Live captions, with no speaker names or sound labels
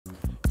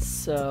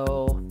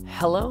So,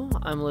 hello,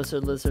 I'm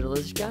Lizard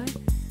Guy,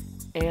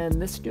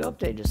 and this new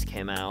update just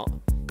came out.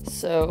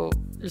 So,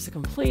 there's a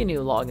completely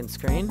new login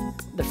screen.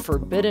 The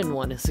forbidden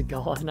one is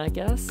gone, I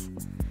guess.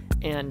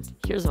 And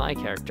here's my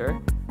character,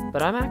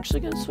 but I'm actually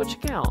gonna switch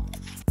account.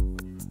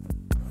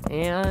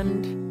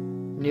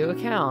 And new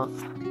account.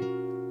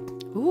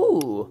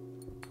 Ooh.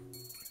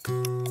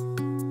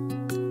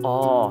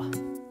 Oh.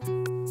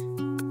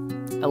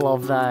 I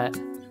love that.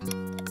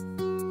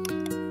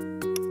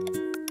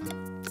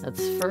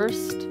 Let's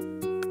first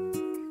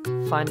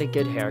find a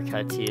good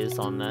haircut to use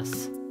on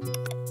this.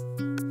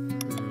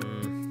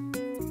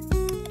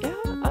 Yeah,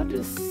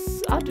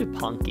 I'll do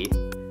punky.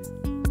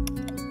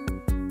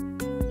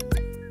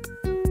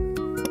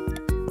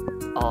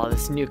 Oh,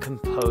 this new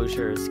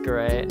composure is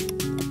great.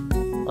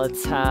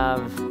 Let's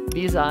have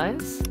these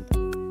eyes.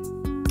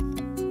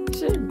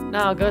 No,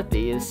 I'll go with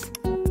these.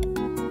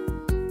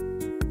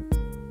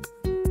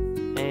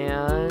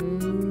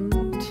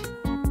 And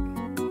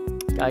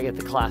gotta get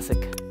the classic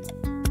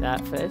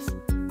that face.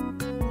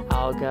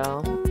 I'll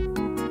go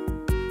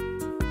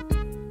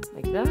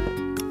like that.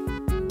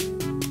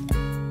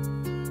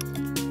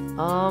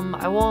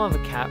 I won't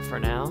have a cap for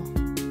now,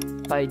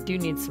 but I do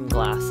need some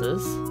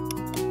glasses.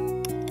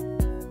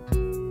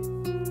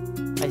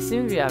 I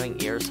seem to be having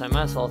ears, so I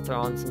might as well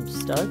throw on some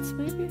studs,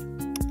 maybe?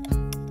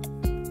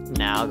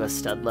 Nah, I'll go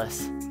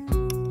studless.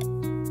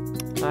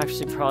 I'm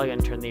actually probably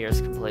gonna turn the ears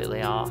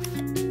completely off.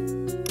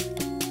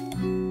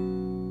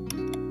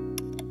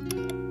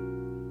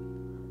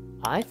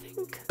 I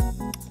think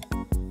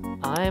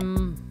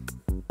I'm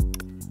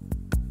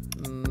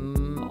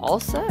all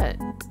set.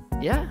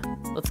 Yeah,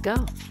 let's go.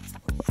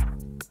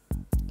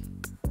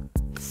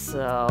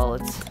 So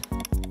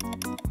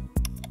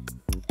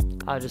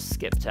I'll just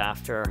skip to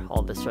after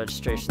all this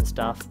registration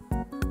stuff.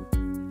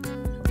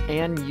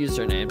 And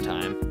username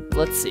time.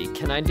 Let's see,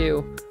 can I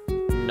do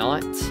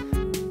not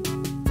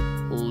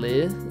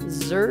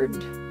lizard?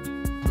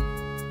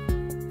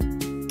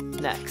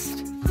 Next.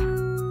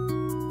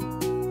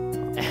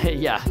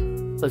 Yeah,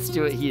 let's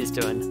do what he's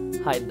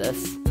doing. Hide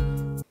this.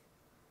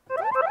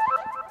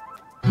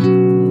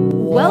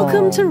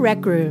 Welcome to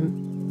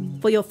Recroom.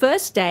 For your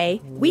first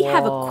day, we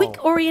have a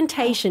quick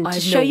orientation to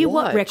show you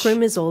what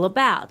Recroom is all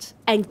about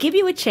and give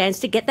you a chance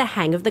to get the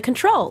hang of the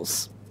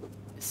controls.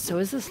 So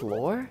is this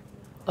lore?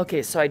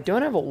 Okay, so I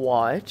don't have a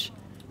watch.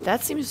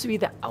 That seems to be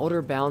the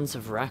outer bounds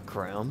of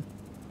Recroom.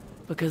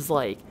 Because,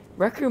 like,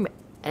 Recroom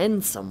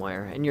ends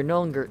somewhere and you're no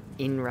longer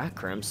in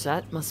Recroom, so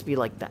that must be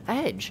like the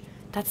edge.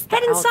 That's the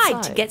Head inside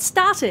outside to get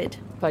started.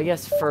 But I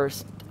guess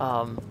first,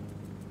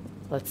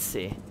 let's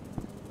see.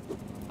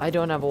 I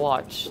don't have a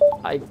watch.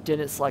 I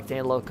didn't select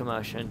any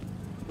locomotion.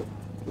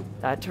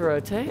 That to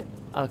rotate?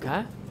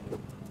 Okay.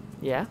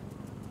 Yeah.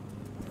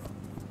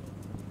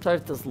 Sorry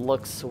if this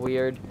looks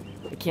weird.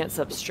 I can't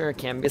set up steering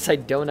cam because I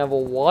don't have a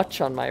watch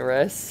on my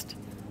wrist.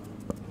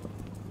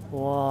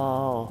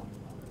 Whoa.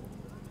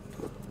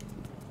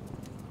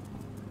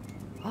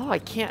 Oh, I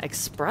can't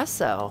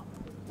espresso.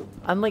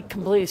 I'm like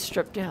completely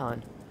stripped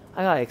down.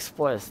 I gotta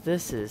explore this.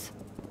 This is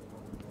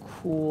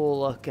cool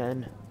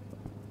looking.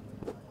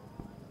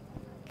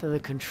 Though the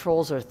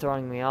controls are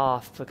throwing me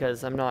off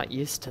because I'm not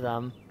used to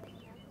them.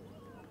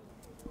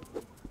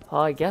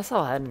 Well, I guess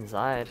I'll head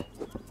inside.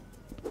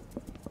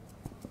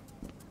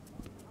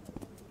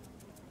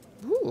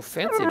 Ooh,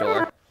 fancy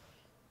door.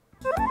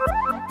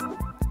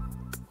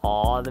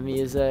 Aw, the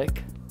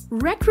music.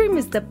 Recroom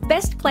is the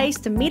best place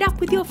to meet up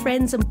with your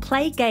friends and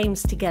play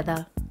games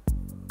together.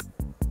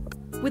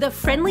 With a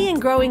friendly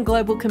and growing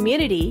global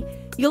community,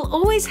 you'll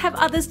always have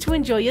others to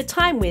enjoy your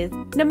time with,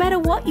 no matter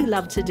what you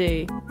love to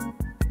do.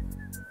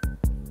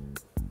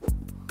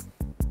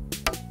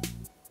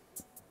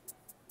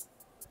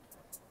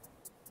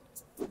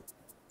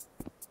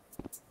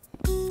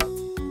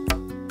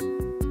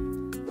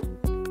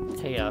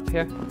 Hey, up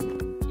here?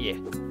 Yeah.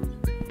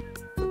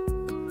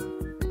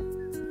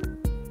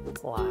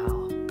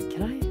 Wow.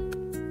 Can I?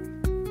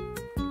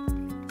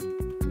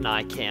 No,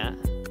 I can't.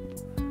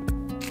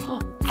 Oh,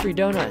 free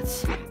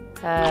donuts.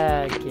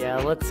 Heck yeah,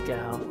 let's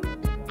go.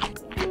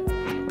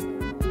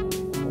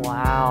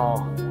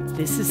 Wow.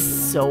 This is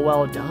so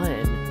well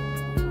done.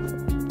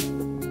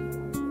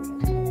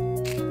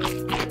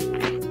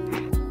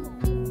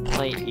 Let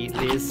me eat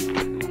these.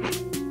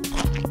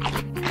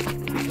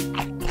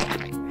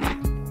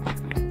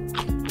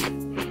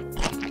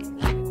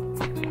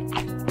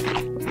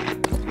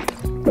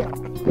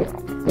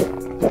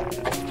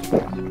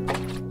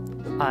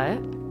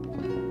 Alright.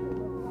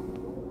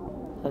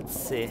 Let's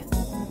see.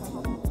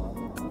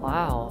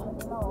 Wow.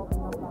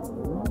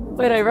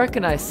 Wait, I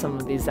recognize some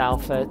of these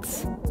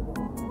outfits.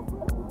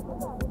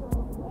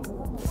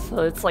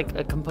 So it's like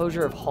a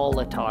composure of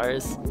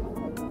Holatars.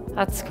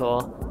 That's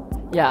cool.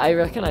 Yeah, I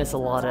recognize a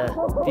lot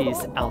of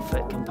these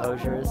outfit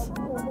composures.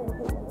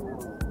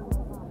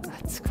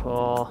 That's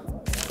cool.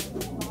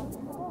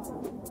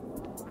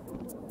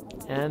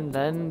 And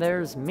then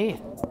there's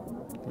me.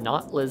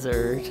 Not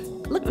lizard.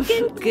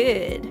 Looking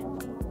good.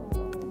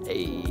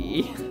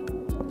 Hey.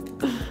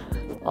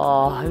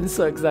 Oh, I'm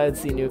so excited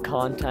to see new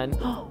content.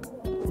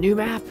 New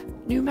map!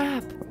 New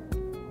map!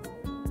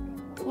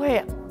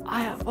 Wait,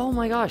 oh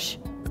my gosh.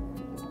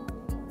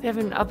 They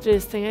haven't updated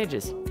this thing in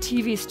ages.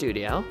 TV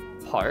studio,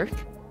 park,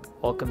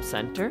 welcome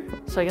center.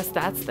 So I guess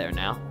that's there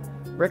now.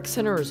 Rec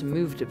center was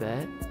moved a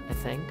bit, I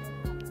think.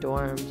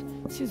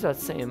 Dorms, seems about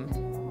the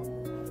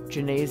same.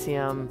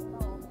 Gymnasium.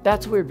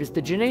 That's weird because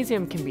the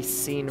gymnasium can be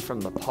seen from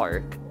the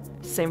park.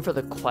 Same for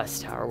the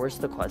Quest Tower. Where's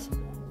the Quest?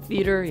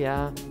 Theater,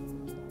 yeah.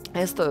 I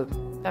guess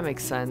that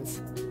makes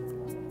sense.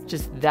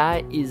 Just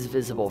that is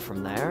visible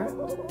from there.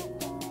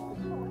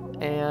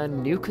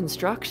 And new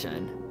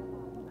construction.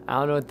 I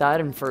don't know what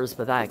that infers,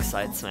 but that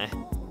excites me.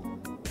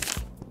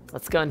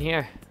 Let's go in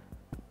here.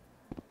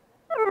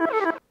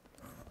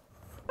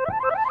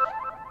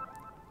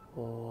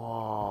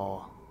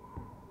 Whoa.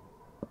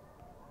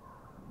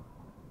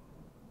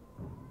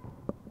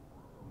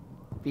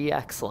 Be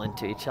excellent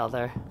to each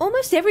other.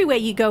 Almost everywhere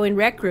you go in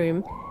Rec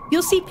Room,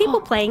 you'll see people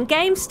playing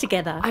games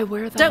together. I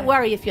wear that. Don't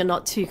worry if you're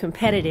not too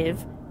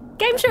competitive.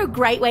 Games are a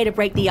great way to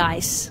break the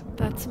ice.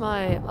 That's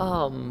my,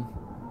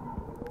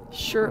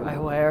 shirt I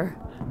wear.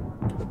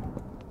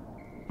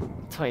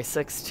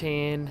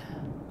 2016.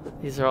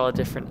 These are all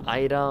different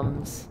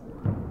items.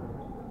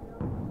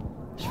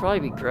 Should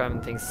probably be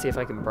grabbing things to see if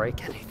I can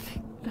break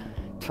anything.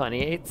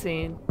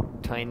 2018,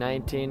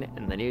 2019,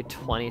 and the new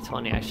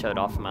 2020 I showed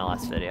off in my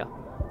last video.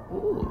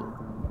 Ooh.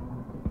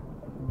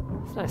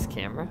 It's a nice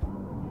camera.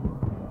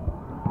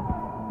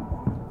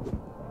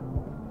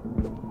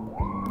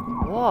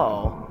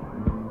 Whoa.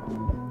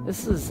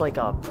 This is like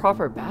a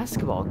proper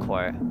basketball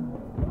court.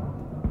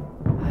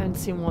 I haven't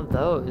seen one of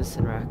those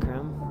in Rec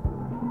Room.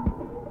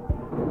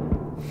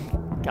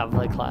 Gotta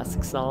play a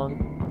classic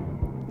song.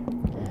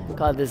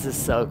 God, this is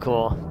so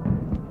cool.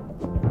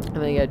 I'm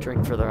gonna get a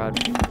drink for the road.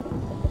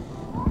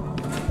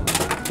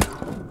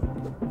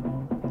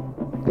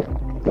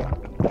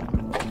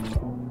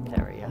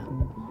 There we go.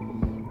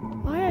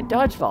 Oh yeah,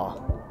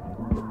 dodgeball.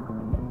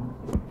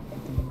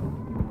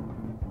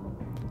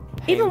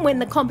 Even when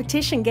the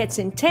competition gets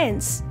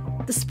intense,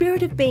 the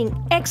spirit of being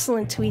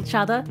excellent to each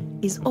other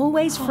is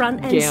always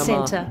front and Gamma.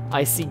 center.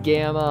 I see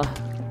Gamma.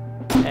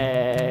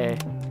 Hey.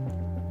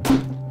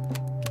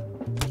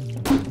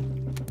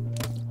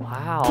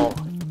 Wow.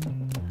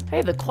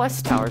 Hey, the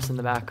Quest Tower's in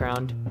the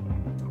background.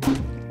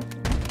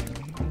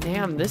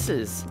 Damn, this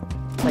is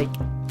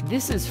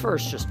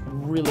first just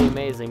really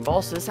amazing. But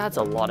also, this adds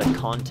a lot of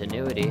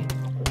continuity.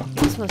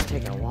 This must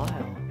take a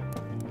while.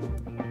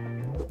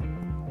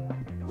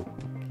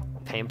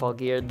 Paintball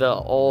gear, the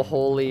all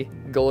holy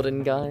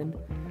golden gun,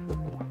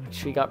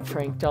 which we got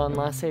pranked on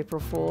last April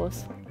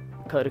Fool's.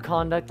 Code of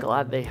conduct,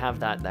 glad they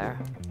have that there.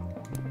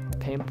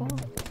 Paintball?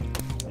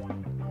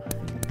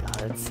 God,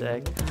 that's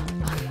sick.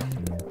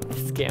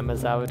 This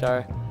Gamma's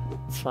avatar.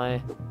 It's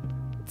fine.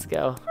 Let's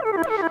go.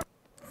 Oh,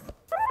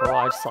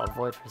 I just saw a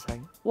void for a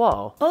second.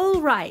 Whoa. All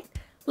right,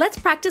 let's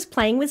practice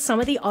playing with some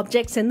of the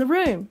objects in the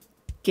room.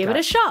 Give it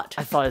a shot.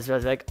 I thought it was about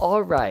to be like,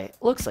 all right,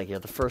 looks like you're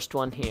the first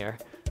one here.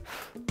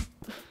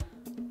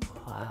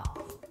 Wow.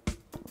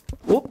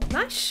 Whoop.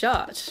 Nice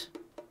shot.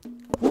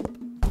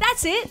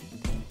 That's it.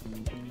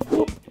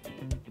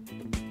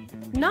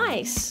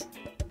 Nice.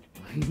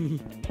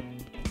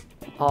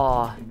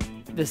 Aw,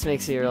 this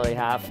makes me really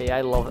happy. I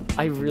love it.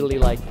 I really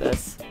like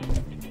this.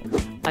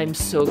 I'm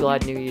so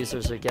glad new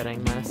users are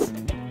getting this.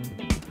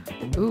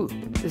 Ooh,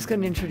 this is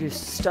going to introduce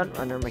stunt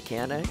runner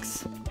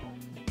mechanics.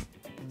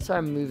 Sorry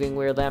I'm moving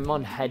weirdly. I'm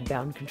on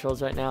headbound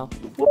controls right now.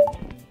 Whoop.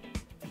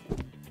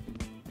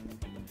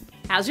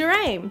 How's your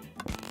aim?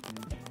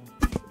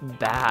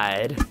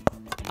 Bad.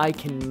 I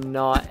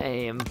cannot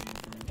aim.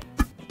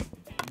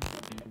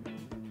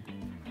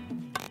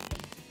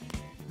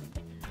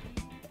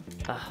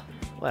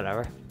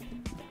 Whatever.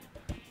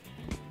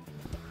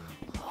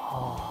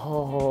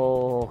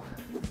 Oh.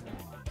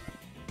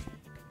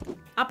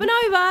 Up and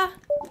over.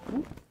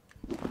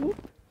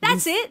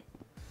 That's it.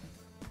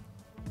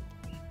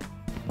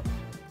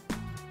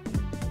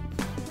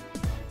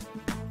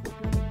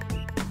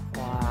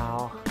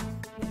 Wow.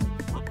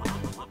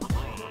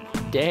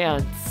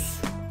 Dance.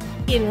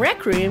 In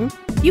Rec Room,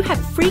 you have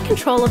free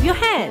control of your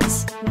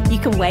hands. You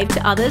can wave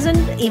to others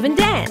and even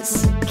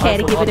dance. Care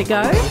to give it a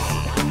go?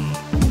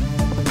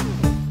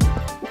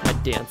 My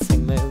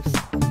dancing moves.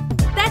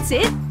 That's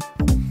it.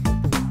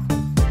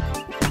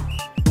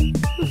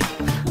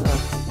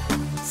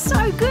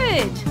 So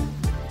good.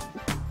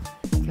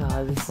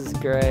 God, this is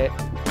great.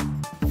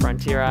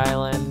 Frontier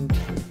Island.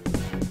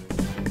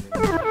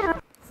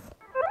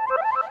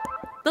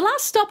 The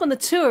last stop on the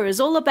tour is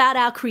all about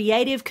our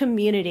creative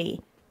community.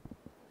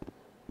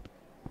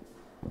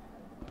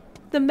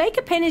 The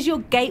Maker Pen is your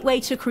gateway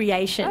to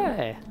creation.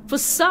 Hey. For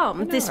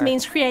some, this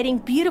means creating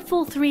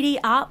beautiful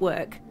 3D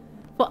artwork.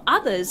 For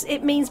others,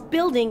 it means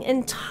building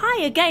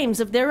entire games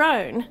of their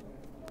own.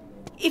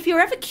 If you're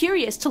ever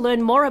curious to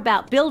learn more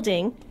about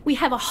building, we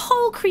have a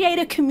whole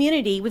creator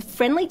community with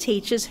friendly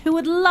teachers who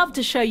would love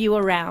to show you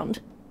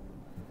around.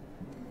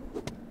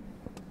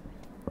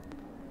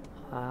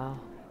 Wow.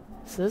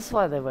 So this is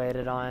why they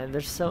waited on it.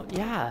 There's so,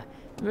 yeah.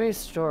 I made a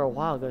store a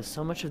while ago,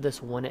 so much of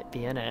this wouldn't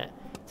be in it.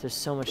 There's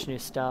so much new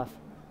stuff.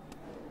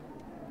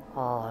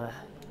 Oh,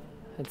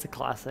 it's a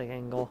classic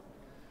angle.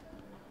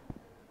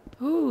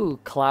 Ooh,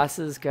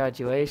 classes,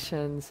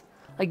 graduations.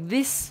 Like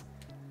this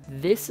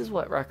is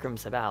what Rec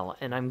Room's about,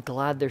 and I'm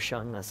glad they're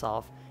showing this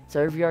off.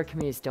 So other VR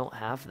communities don't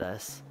have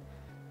this.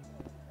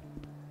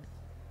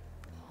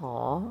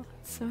 Aw,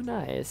 it's so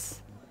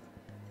nice.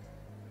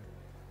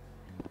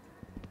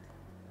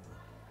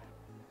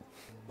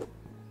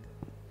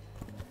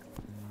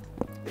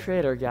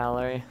 Creator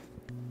gallery.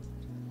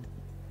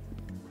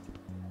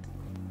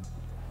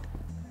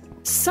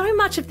 So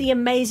much of the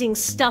amazing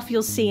stuff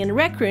you'll see in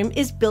Rec Room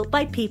is built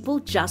by people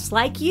just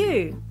like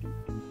you.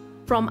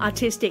 From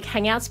artistic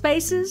hangout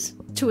spaces,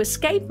 to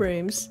escape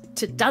rooms,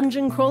 to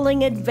dungeon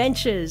crawling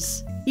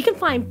adventures. You can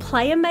find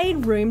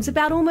player-made rooms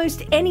about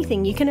almost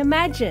anything you can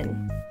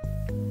imagine.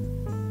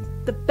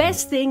 The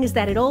best thing is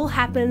that it all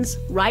happens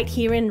right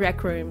here in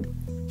Rec Room.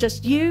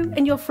 Just you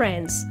and your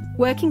friends,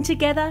 working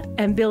together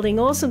and building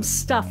awesome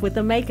stuff with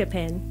the Maker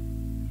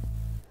Pen.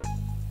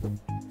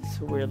 It's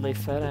weirdly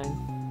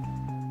fitting.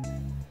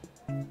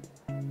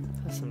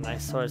 That's some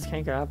nice swords. Can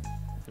I grab?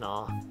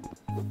 Nah.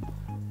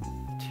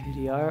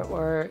 2D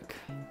artwork.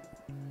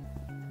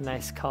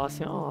 Nice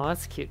costume. Oh,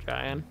 that's a cute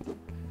dragon.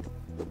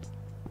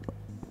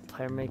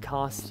 Player-made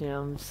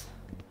costumes.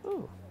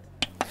 Ooh.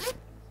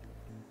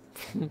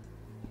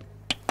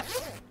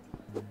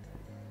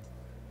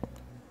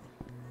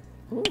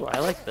 Ooh, I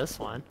like this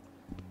one.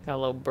 Got a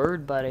little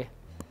bird buddy.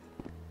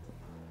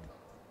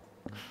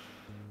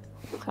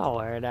 I'll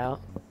wear it out.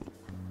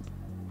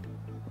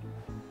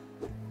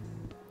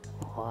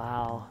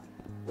 Wow.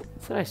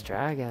 It's a nice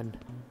dragon.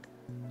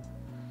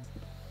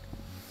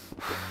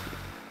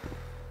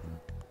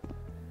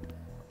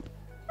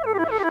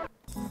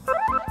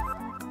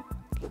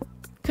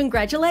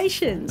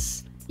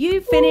 Congratulations! You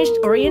finished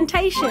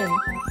orientation.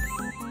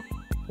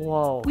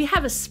 Whoa. We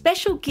have a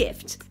special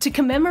gift to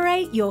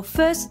commemorate your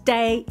first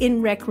day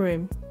in Rec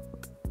Room.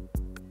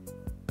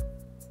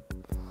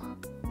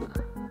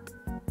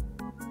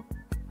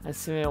 I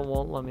assume it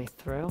won't let me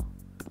through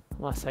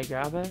unless I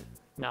grab it.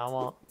 No, it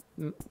won't.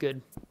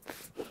 Good.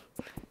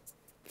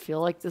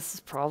 Feel like this is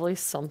probably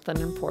something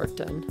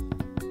important.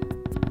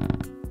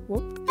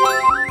 Whoop.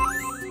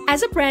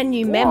 As a brand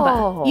new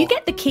member, you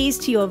get the keys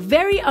to your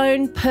very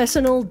own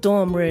personal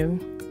dorm room.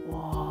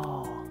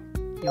 Whoa.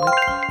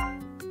 Yoink.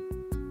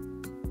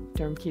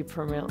 Dorm key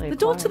permanently The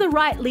door acquired. to the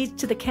right leads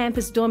to the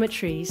campus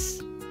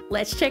dormitories.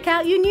 Let's check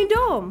out your new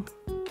dorm.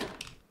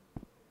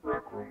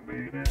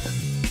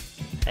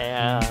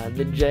 Yeah,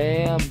 the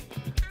jam.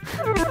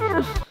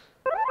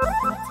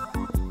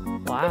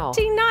 Wow.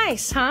 Pretty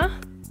nice, huh?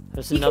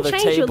 There's You can another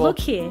change table. your look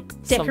here,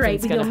 decorate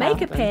Something's with your gonna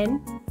Maker happen.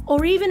 Pen,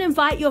 or even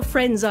invite your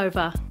friends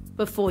over.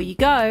 Before you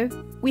go,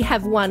 we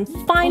have one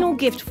final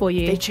gift for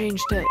you. They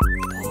changed it.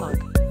 Pog.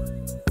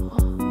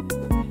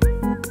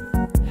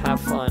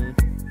 Have fun,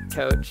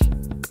 coach.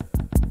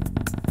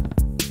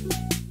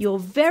 Your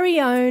very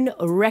own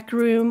Rec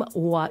Room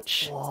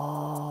watch.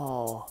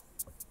 Whoa.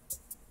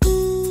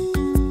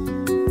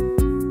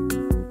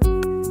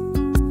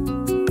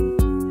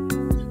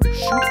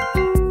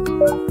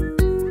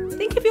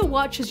 Think of your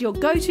watch as your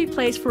go-to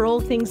place for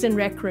all things in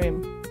Rec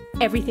Room.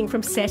 Everything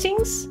from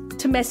settings,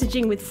 to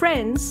messaging with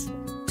friends,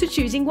 to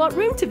choosing what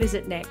room to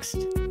visit next.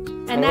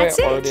 And that's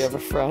I already it. have a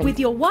friend. With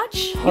your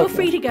watch, you're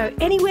free to go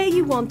anywhere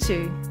you want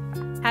to.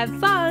 Have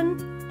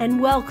fun,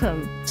 and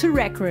welcome to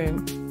Rec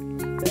Room.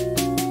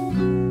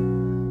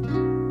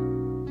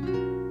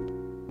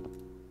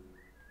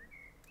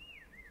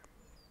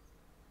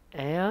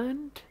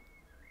 And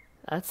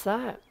that's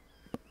that.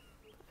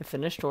 I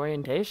finished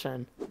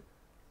orientation.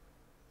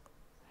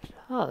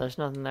 Oh, there's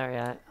nothing there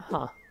yet.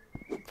 Huh.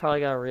 Probably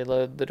gotta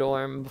reload the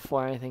dorm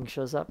before anything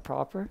shows up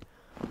proper.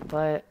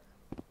 But,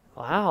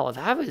 wow,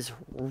 that was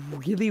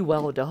really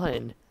well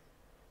done.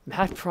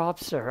 Mad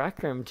props to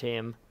Rec Room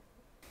team.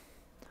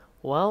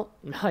 Well,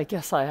 I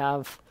guess I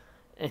have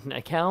an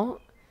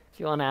account. If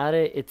you want to add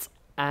it, it's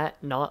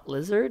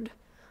 @notlizard.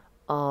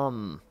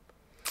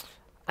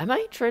 I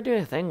might try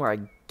doing a thing where I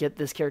get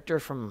this character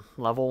from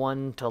level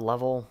 1 to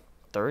level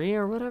 30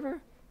 or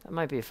whatever. That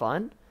might be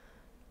fun.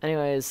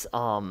 Anyways,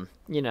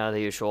 you know,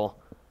 the usual.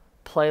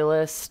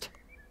 Playlist,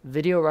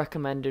 video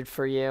recommended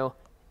for you,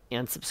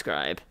 and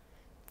subscribe.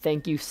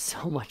 Thank you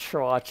so much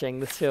for watching.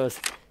 This video was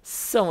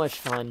so much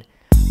fun.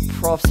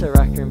 Props to the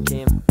Rec Room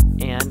team,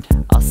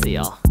 and I'll see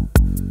y'all.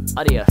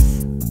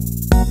 Adios.